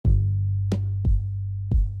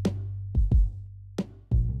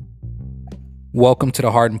Welcome to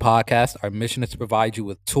the Harden Podcast. Our mission is to provide you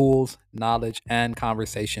with tools, knowledge, and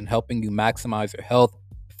conversation, helping you maximize your health,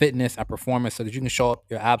 fitness, and performance so that you can show up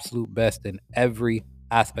your absolute best in every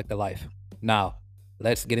aspect of life. Now,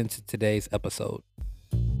 let's get into today's episode.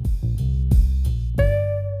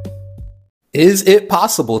 Is it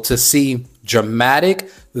possible to see dramatic,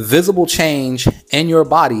 visible change in your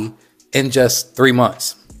body in just 3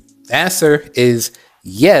 months? The answer is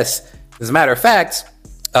yes. As a matter of fact,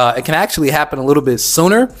 it can actually happen a little bit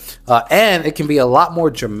sooner, and it can be a lot more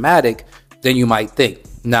dramatic than you might think.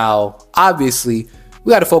 Now, obviously,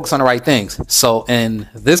 we got to focus on the right things. So in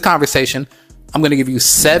this conversation, I'm going to give you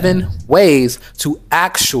 7 ways to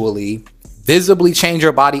actually visibly change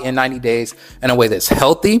your body in 90 days in a way that's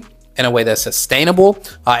healthy, in a way that's sustainable,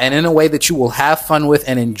 and in a way that you will have fun with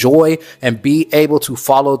and enjoy and be able to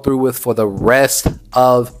follow through with for the rest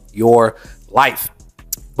of your life.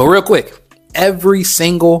 But real quick, every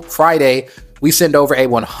single Friday, we send over a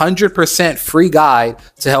 100% free guide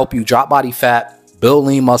to help you drop body fat, build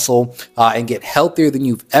lean muscle, and get healthier than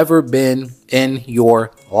you've ever been in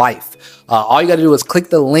your life. All you got to do is click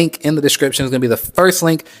the link in the description. It's going to be the first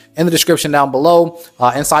link in the description down below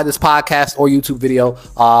inside this podcast or YouTube video,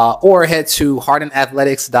 or head to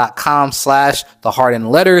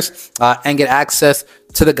hardenathletics.com/thehardenletters and get access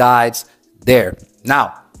to the guides there.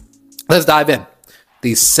 Now, let's dive in.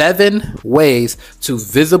 These 7 ways to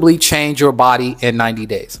visibly change your body in 90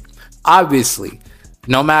 days. Obviously,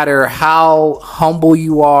 no matter how humble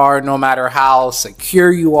you are, no matter how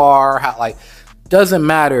secure you are, doesn't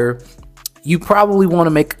matter. You probably want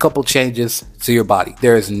to make a couple changes to your body.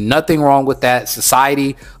 There is nothing wrong with that.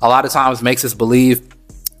 Society a lot of times makes us believe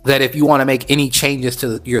that if you want to make any changes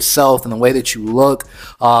to yourself and the way that you look,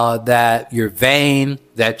 that you're vain,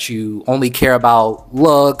 that you only care about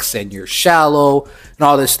looks and you're shallow and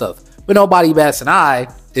all this stuff. But nobody bats an eye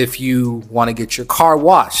if you want to get your car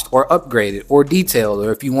washed or upgraded or detailed,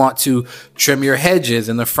 or if you want to trim your hedges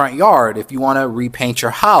in the front yard, if you want to repaint your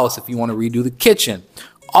house, if you want to redo the kitchen.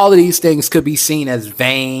 All of these things could be seen as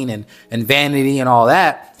vain and vanity and all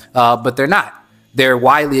that, but they're not. They're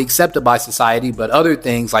widely accepted by society, but other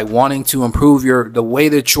things like wanting to improve the way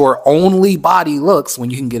that your only body looks, when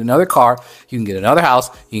you can get another car, you can get another house,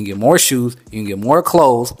 you can get more shoes, you can get more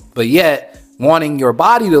clothes, but yet wanting your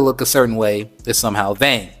body to look a certain way is somehow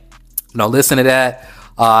vain. No, listen to that.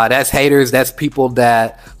 That's haters. That's people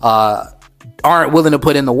that aren't willing to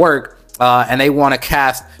put in the work, and they want to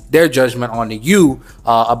cast their judgment onto you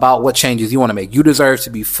about what changes you want to make. You deserve to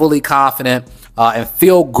be fully confident and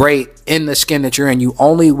feel great in the skin that you're in. You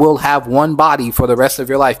only will have one body for the rest of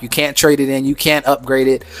your life. You can't trade it in. You can't upgrade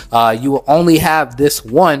it. You will only have this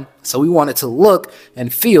one. So we want it to look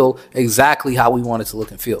and feel exactly how we want it to look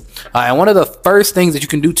and feel. And one of the first things that you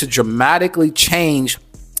can do to dramatically change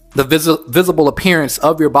the visible appearance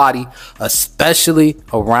of your body, especially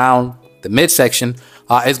around the midsection,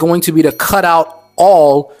 is going to be to cut out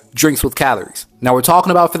all drinks with calories. Now, we're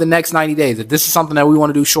talking about for the next 90 days. If this is something that we want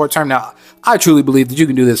to do short term, now I truly believe that you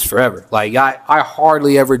can do this forever. Like I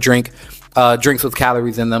hardly ever drink drinks with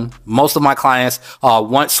calories in them. Most of my clients,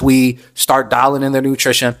 once we start dialing in their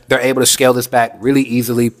nutrition, they're able to scale this back really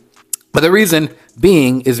easily. But the reason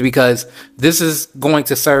being is because this is going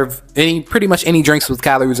to serve pretty much any drinks with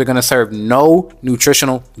calories are going to serve no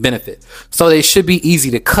nutritional benefit. So they should be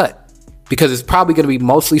easy to cut, because it's probably going to be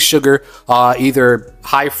mostly sugar, either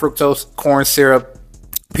high fructose corn syrup,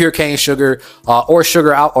 pure cane sugar, or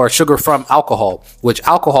sugar from alcohol, which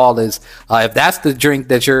alcohol is, if that's the drink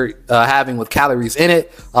that you're having with calories in it,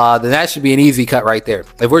 then that should be an easy cut right there.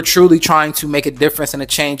 If we're truly trying to make a difference and a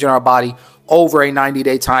change in our body over a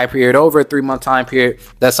 90-day time period, over a 3-month time period,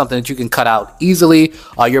 that's something that you can cut out easily.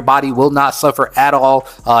 Your body will not suffer at all.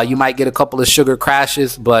 You might get a couple of sugar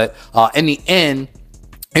crashes, but in the end,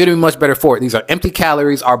 you're going to be much better for it. These are empty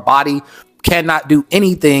calories. Our body cannot do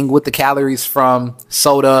anything with the calories from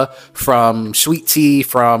soda, from sweet tea,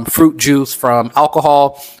 from fruit juice, from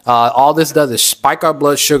alcohol. All this does is spike our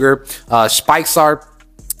blood sugar, spikes our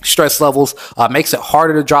stress levels, makes it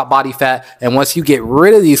harder to drop body fat. And once you get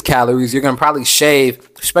rid of these calories, you're going to probably shave,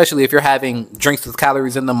 especially if you're having drinks with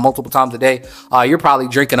calories in them multiple times a day. You're probably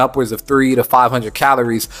drinking upwards of 300 to 500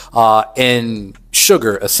 calories in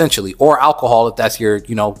sugar, essentially, or alcohol if that's your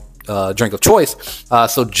drink of choice.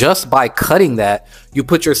 So just by cutting that, you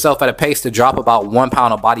put yourself at a pace to drop about 1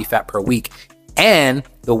 pound of body fat per week. And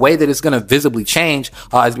the way that it's going to visibly change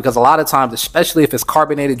is because a lot of times, especially if it's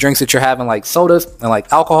carbonated drinks that you're having like sodas and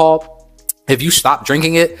like alcohol, if you stop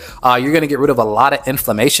drinking it, you're going to get rid of a lot of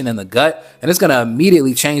inflammation in the gut, and it's going to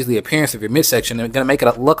immediately change the appearance of your midsection. And it's going to make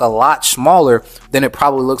it look a lot smaller than it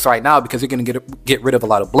probably looks right now, because you're going to get rid of a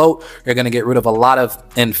lot of bloat. You're going to get rid of a lot of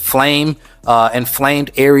inflamed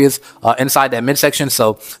areas inside that midsection.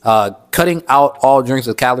 So cutting out all drinks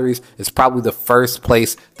with calories is probably the first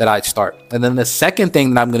place that I'd start. And then the second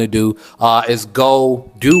thing that I'm going to do is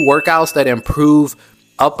go do workouts that improve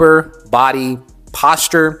upper body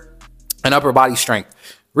posture and upper body strength.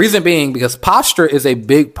 Reason being, because posture is a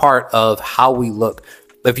big part of how we look.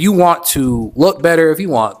 If you want to look better, if you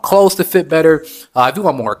want clothes to fit better, if you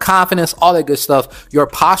want more confidence, all that good stuff, your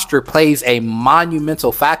posture plays a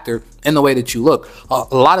monumental factor in the way that you look.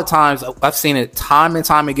 A lot of times, I've seen it time and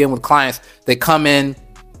time again with clients. They come in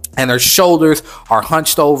and their shoulders are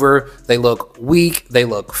hunched over. They look weak. They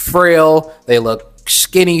look frail. They look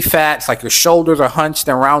skinny fat. It's like your shoulders are hunched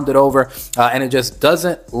and rounded over, and it just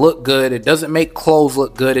doesn't look good. It doesn't make clothes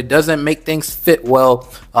look good. It doesn't make things fit well,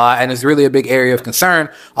 and it's really a big area of concern.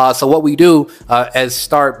 So what we do is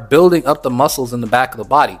start building up the muscles in the back of the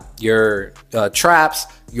body, your traps,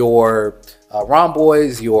 your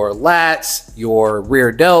rhomboids, your lats, your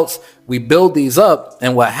rear delts. We build these up,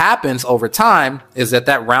 and what happens over time is that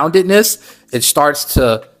roundedness, it starts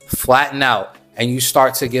to flatten out, and you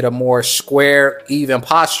start to get a more square, even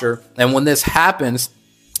posture. And when this happens,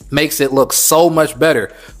 makes it look so much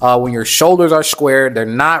better. When your shoulders are squared, they're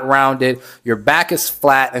not rounded, your back is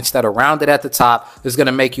flat instead of rounded at the top, it's going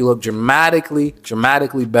to make you look dramatically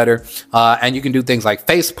better. And you can do things like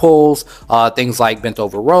face pulls, things like bent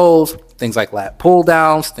over rows, things like lat pull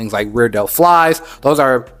downs, things like rear delt flies. Those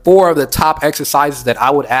are 4 of the top exercises that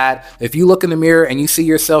I would add. If you look in the mirror and you see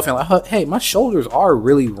yourself and like, hey, my shoulders are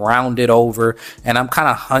really rounded over and I'm kind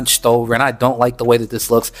of hunched over and I don't like the way that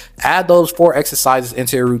this looks, add those 4 exercises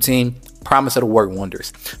into your routine. Promise it'll work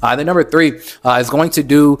wonders. Then number 3 is going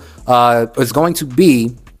to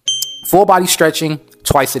be full body stretching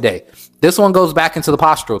twice a day. This one goes back into the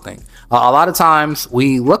postural thing. A lot of times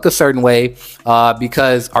we look a certain way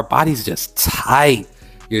because our body's just tight.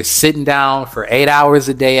 You're sitting down for 8 hours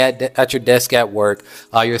a day at your desk at work.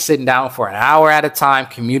 You're sitting down for an hour at a time,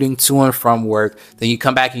 commuting to and from work. Then you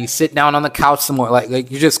come back and you sit down on the couch some more. Like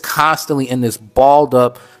you're just constantly in this balled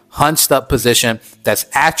up, hunched up position that's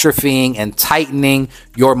atrophying and tightening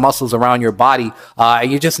your muscles around your body.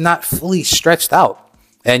 And you're just not fully stretched out.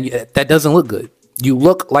 And that doesn't look good. You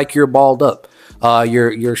look like you're balled up.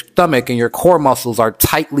 Your stomach and your core muscles are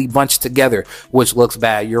tightly bunched together, which looks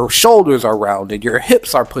bad. Your shoulders are rounded. Your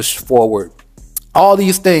hips are pushed forward. All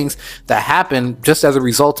these things that happen just as a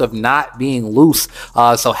result of not being loose.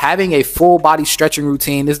 So having a full body stretching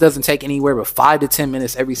routine, this doesn't take anywhere but 5 to 10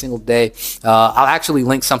 minutes every single day. I'll actually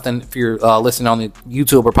link something if you're listening on the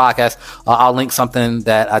YouTube or podcast. I'll link something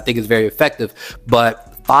that I think is very effective, but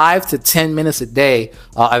 5 to 10 minutes a day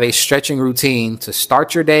of a stretching routine to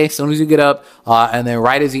start your day as soon as you get up, and then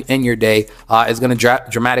right as you end your day is going to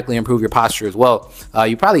dramatically improve your posture as well.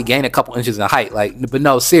 You probably gain a couple inches in height, but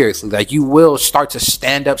no, seriously, you will start to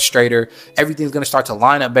stand up straighter. Everything's going to start to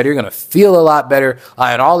line up better. You're going to feel a lot better,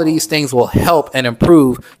 and all of these things will help and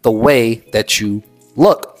improve the way that you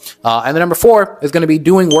look. And then number 4 is going to be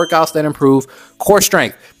doing workouts that improve core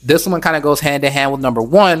strength. This one kind of goes hand in hand with number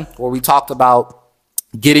 1, where we talked about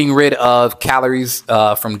getting rid of calories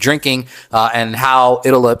from drinking and how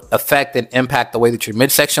it'll affect and impact the way that your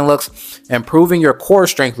midsection looks. Improving your core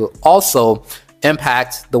strength will also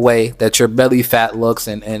impact the way that your belly fat looks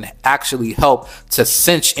and actually help to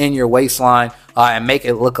cinch in your waistline and make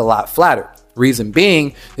it look a lot flatter. Reason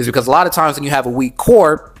being is because a lot of times when you have a weak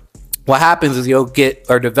core, what happens is you'll get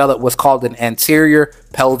or develop what's called an anterior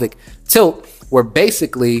pelvic tilt, where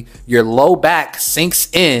basically your low back sinks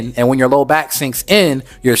in, and when your low back sinks in,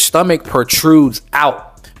 your stomach protrudes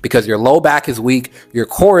out because your low back is weak, your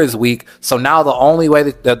core is weak. So now the only way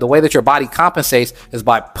that the way that your body compensates is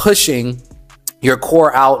by pushing your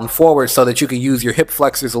core out and forward so that you can use your hip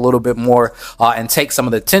flexors a little bit more and take some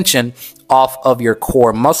of the tension off of your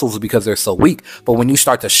core muscles because they're so weak. But when you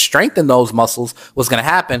start to strengthen those muscles, what's going to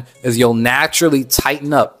happen is you'll naturally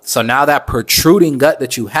tighten up. So now that protruding gut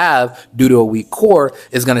that you have due to a weak core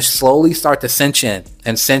is going to slowly start to cinch in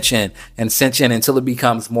and cinch in and cinch in until it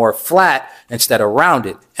becomes more flat instead of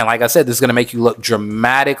rounded. And like I said, this is going to make you look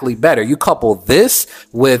dramatically better. You couple this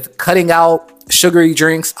with cutting out sugary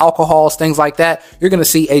drinks, alcohols, things like that, you're going to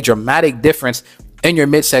see a dramatic difference in your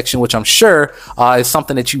midsection, which I'm sure is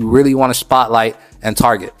something that you really want to spotlight and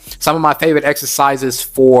target. Some of my favorite exercises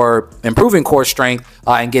for improving core strength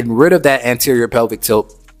and getting rid of that anterior pelvic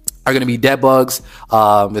tilt are going to be dead bugs.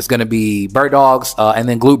 It's going to be bird dogs, and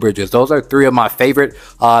then glute bridges. Those are 3 of my favorite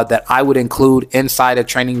that I would include inside a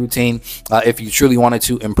training routine if you truly wanted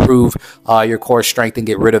to improve your core strength and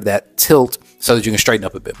get rid of that tilt so that you can straighten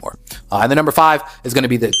up a bit more. And then number 5 is going to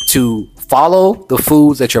be to follow the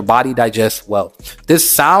foods that your body digests well. This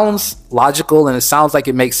sounds logical and it sounds like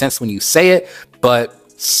it makes sense when you say it, but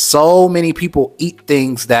so many people eat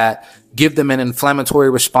things that give them an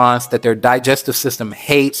inflammatory response that their digestive system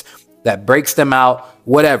hates, that breaks them out,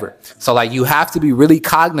 whatever. So like you have to be really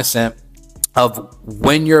cognizant of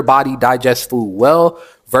when your body digests food well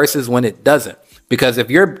versus when it doesn't. Because if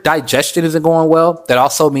your digestion isn't going well, that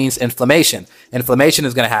also means inflammation. Inflammation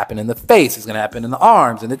is going to happen in the face. It's going to happen in the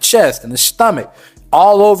arms, in the chest, in the stomach.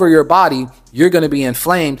 All over your body, you're going to be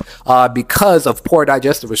inflamed because of poor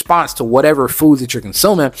digestive response to whatever foods that you're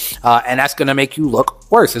consuming. And that's going to make you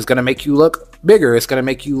look worse. It's going to make you look bigger. It's going to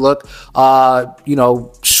make you look,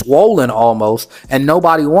 swollen almost. And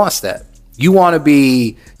nobody wants that. You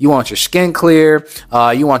want your skin clear.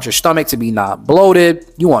 You want your stomach to be not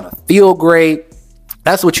bloated. You want to feel great.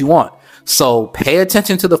 That's what you want. So pay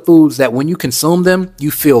attention to the foods that when you consume them, you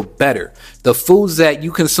feel better. The foods that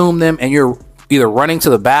you consume them and you're either running to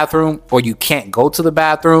the bathroom or you can't go to the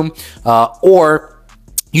bathroom, or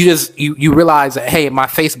you realize that, hey, my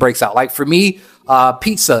face breaks out. Like for me,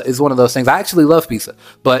 pizza is one of those things. I actually love pizza,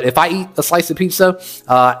 but if I eat a slice of pizza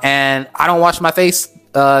and I don't wash my face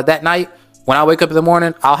that night, when I wake up in the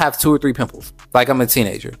morning, I'll have 2 or 3 pimples like I'm a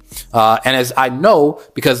teenager. And as I know,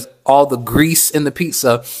 because all the grease in the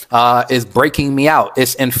pizza is breaking me out,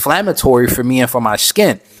 it's inflammatory for me and for my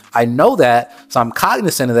skin. I know that, so I'm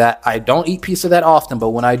cognizant of that. I don't eat pizza that often, but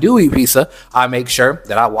when I do eat pizza, I make sure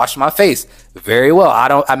that I wash my face very well.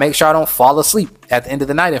 I make sure I don't fall asleep at the end of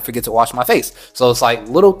the night and forget to wash my face. So it's like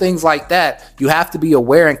little things like that. You have to be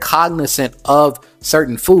aware and cognizant of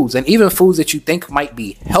certain foods, and even foods that you think might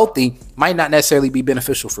be healthy might not necessarily be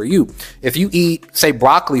beneficial for you. If you eat, say,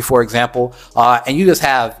 broccoli, for example, and you just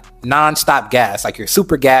have nonstop gas, like you're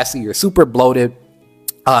super gassy, you're super bloated,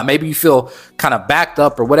 maybe you feel kind of backed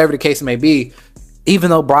up or whatever the case may be,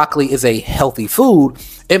 even though broccoli is a healthy food,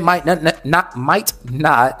 it might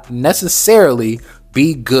not necessarily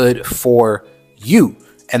be good for you.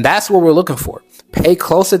 And that's what we're looking for. Pay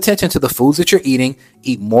close attention to the foods that you're eating.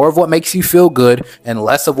 Eat more of what makes you feel good and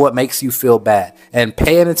less of what makes you feel bad. And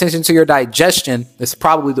paying attention to your digestion is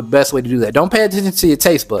probably the best way to do that. Don't pay attention to your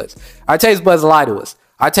taste buds. Our taste buds lie to us.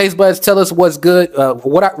 Our taste buds tell us what's good.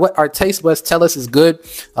 What our taste buds tell us is good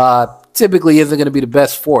typically isn't going to be the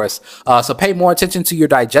best for us. So pay more attention to your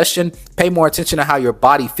digestion. Pay more attention to how your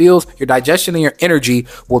body feels. Your digestion and your energy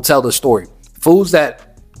will tell the story. Foods that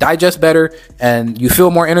digest better and you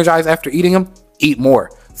feel more energized after eating them, eat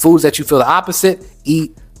more. Foods that you feel the opposite,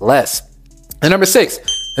 eat less. And number 6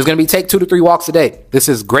 is going to be take 2 to 3 walks a day. This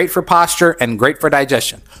is great for posture and great for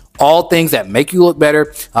digestion. All things that make you look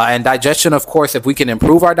better. And digestion, of course, if we can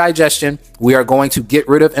improve our digestion, we are going to get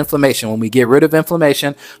rid of inflammation. When we get rid of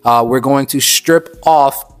inflammation, we're going to strip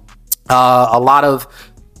off a lot of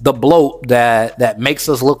the bloat that makes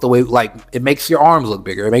us look the way, like it makes your arms look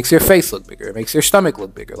bigger. It makes your face look bigger. It makes your stomach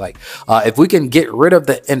look bigger. Like if we can get rid of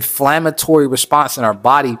the inflammatory response in our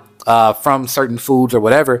body from certain foods or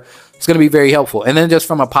whatever, it's going to be very helpful. And then just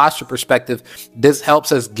from a posture perspective, this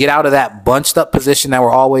helps us get out of that bunched up position that we're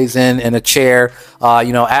always in a chair,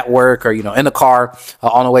 at work or, in the car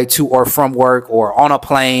on the way to or from work or on a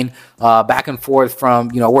plane, back and forth from,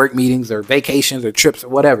 work meetings or vacations or trips or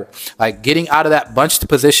whatever. Like getting out of that bunched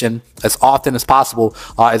position as often as possible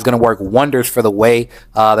is going to work wonders for the way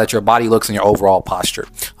that your body looks and your overall posture.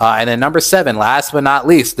 And then number 7, last but not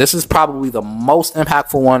least, this is probably the most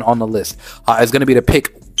impactful one on the list, is going to be to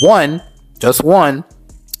pick just one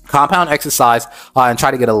compound exercise and try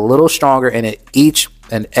to get a little stronger in it each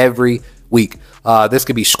and every week. This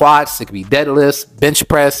could be squats, it could be deadlifts, bench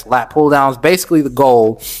press, lat pull downs. Basically, the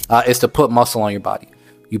goal is to put muscle on your body.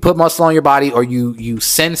 You put muscle on your body, or you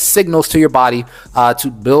send signals to your body to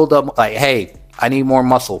build up, like, hey, I need more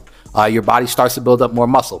muscle. Your body starts to build up more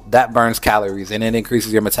muscle. That burns calories and it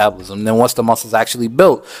increases your metabolism. And then once the muscle's actually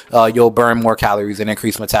built, you'll burn more calories and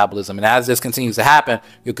increase metabolism. And as this continues to happen,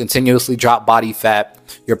 you'll continuously drop body fat.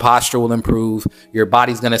 Your posture will improve. Your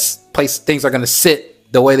body's going to things are going to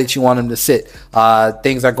sit the way that you want them to sit.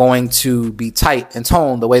 Things are going to be tight and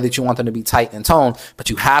toned the way that you want them to be tight and toned. But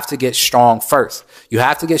you have to get strong first. You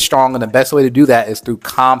have to get strong. And the best way to do that is through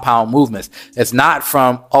compound movements. It's not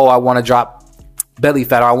from, I want to drop belly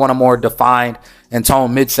fat, or I want a more defined and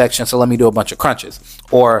toned midsection, so let me do a bunch of crunches,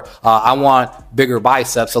 or I want bigger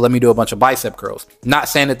biceps, so let me do a bunch of bicep curls. Not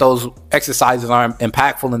saying that those exercises aren't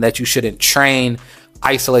impactful and that you shouldn't train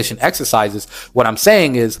isolation exercises. What I'm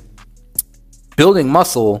saying is building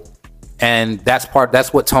muscle, and that's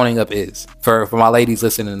what toning up is for my ladies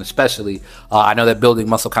listening, especially. I know that building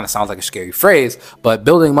muscle kind of sounds like a scary phrase, but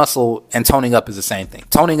building muscle and toning up is the same thing.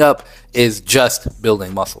 Toning up is just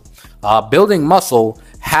building muscle. Building muscle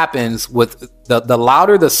happens with the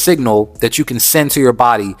louder the signal that you can send to your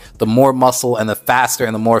body, the more muscle and the faster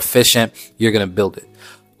and the more efficient you're going to build it.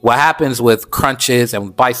 What happens with crunches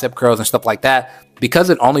and bicep curls and stuff like that,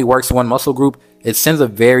 because it only works in one muscle group, it sends a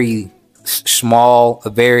very small,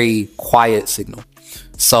 a very quiet signal.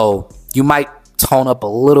 So you might tone up a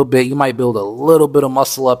little bit, you might build a little bit of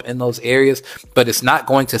muscle up in those areas, but it's not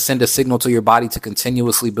going to send a signal to your body to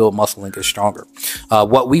continuously build muscle and get stronger.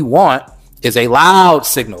 What we want is a loud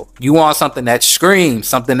signal. You want something that screams,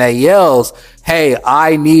 something that yells, hey,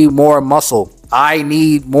 I need more muscle, I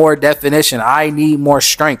need more definition, I need more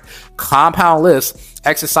strength. Compound lifts,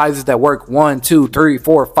 exercises that work 1, 2, 3,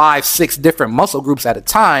 4, 5, 6 different muscle groups at a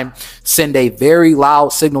time, send a very loud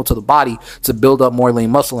signal to the body to build up more lean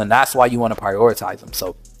muscle, and that's why you want to prioritize them.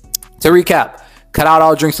 So to recap, cut out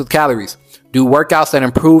all drinks with calories. Do workouts that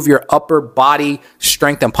improve your upper body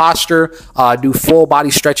strength and posture. Do full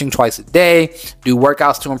body stretching twice a day. Do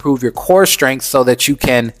workouts to improve your core strength so that you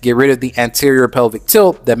can get rid of the anterior pelvic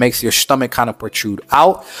tilt that makes your stomach kind of protrude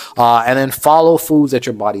out. And then follow foods that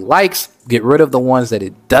your body likes. Get rid of the ones that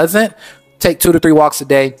it doesn't. Take 2 to 3 walks a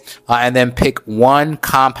day, and then pick one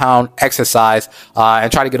compound exercise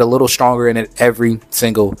and try to get a little stronger in it every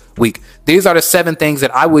single week. These are the 7 things that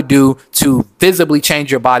I would do to visibly change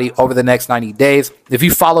your body over the next 90 days. If you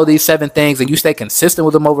follow these 7 things and you stay consistent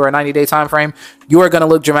with them over a 90-day time frame, you are going to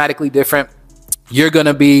look dramatically different. You're going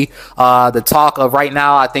to be the talk of right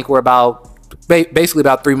now. I think we're basically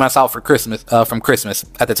about 3 months out for Christmas, from Christmas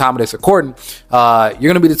at the time of this recording. You're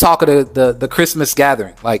going to be the talk of the Christmas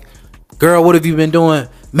gathering. Like, girl, what have you been doing?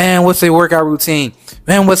 Man, what's your workout routine?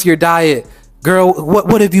 Man, what's your diet? Girl,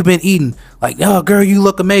 what have you been eating? Like, oh, girl, you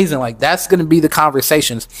look amazing. Like, that's going to be the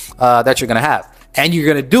conversations that you're going to have. And you're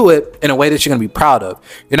going to do it in a way that you're going to be proud of.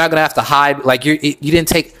 You're not going to have to hide. Like, you didn't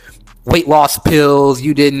take weight loss pills.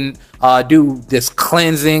 You didn't do this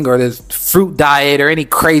cleansing or this fruit diet or any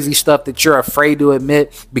crazy stuff that you're afraid to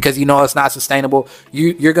admit because you know it's not sustainable.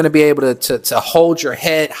 You're going to be able to hold your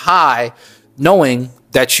head high knowing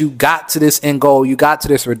that you got to this end goal, you got to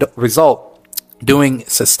this result, doing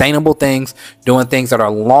sustainable things, doing things that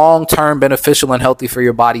are long-term beneficial and healthy for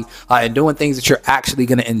your body, and doing things that you're actually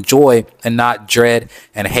going to enjoy and not dread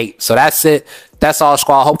and hate. So that's it. That's all,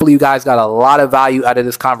 squad. Hopefully you guys got a lot of value out of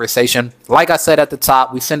this conversation. Like I said at the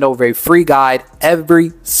top, we send over a free guide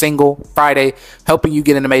every single Friday, helping you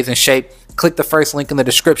get in amazing shape. Click the first link in the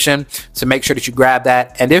description to make sure that you grab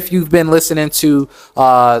that. And if you've been listening to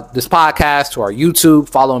this podcast or our YouTube,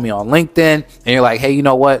 follow me on LinkedIn, and you're like, hey, you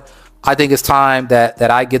know what? I think it's time that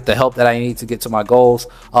I get the help that I need to get to my goals.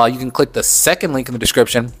 You can click the second link in the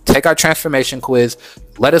description, take our transformation quiz,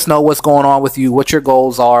 let us know what's going on with you, what your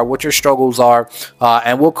goals are, what your struggles are,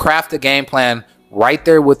 and we'll craft a game plan right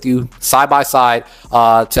there with you, side by side,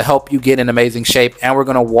 to help you get in amazing shape. And we're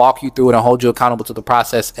going to walk you through it and hold you accountable to the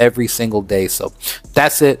process every single day. So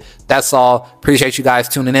that's it. That's all. Appreciate you guys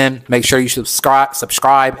tuning in. Make sure you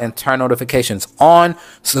subscribe and turn notifications on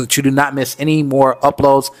so that you do not miss any more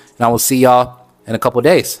uploads. And I will see y'all in a couple of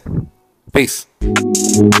days. Peace.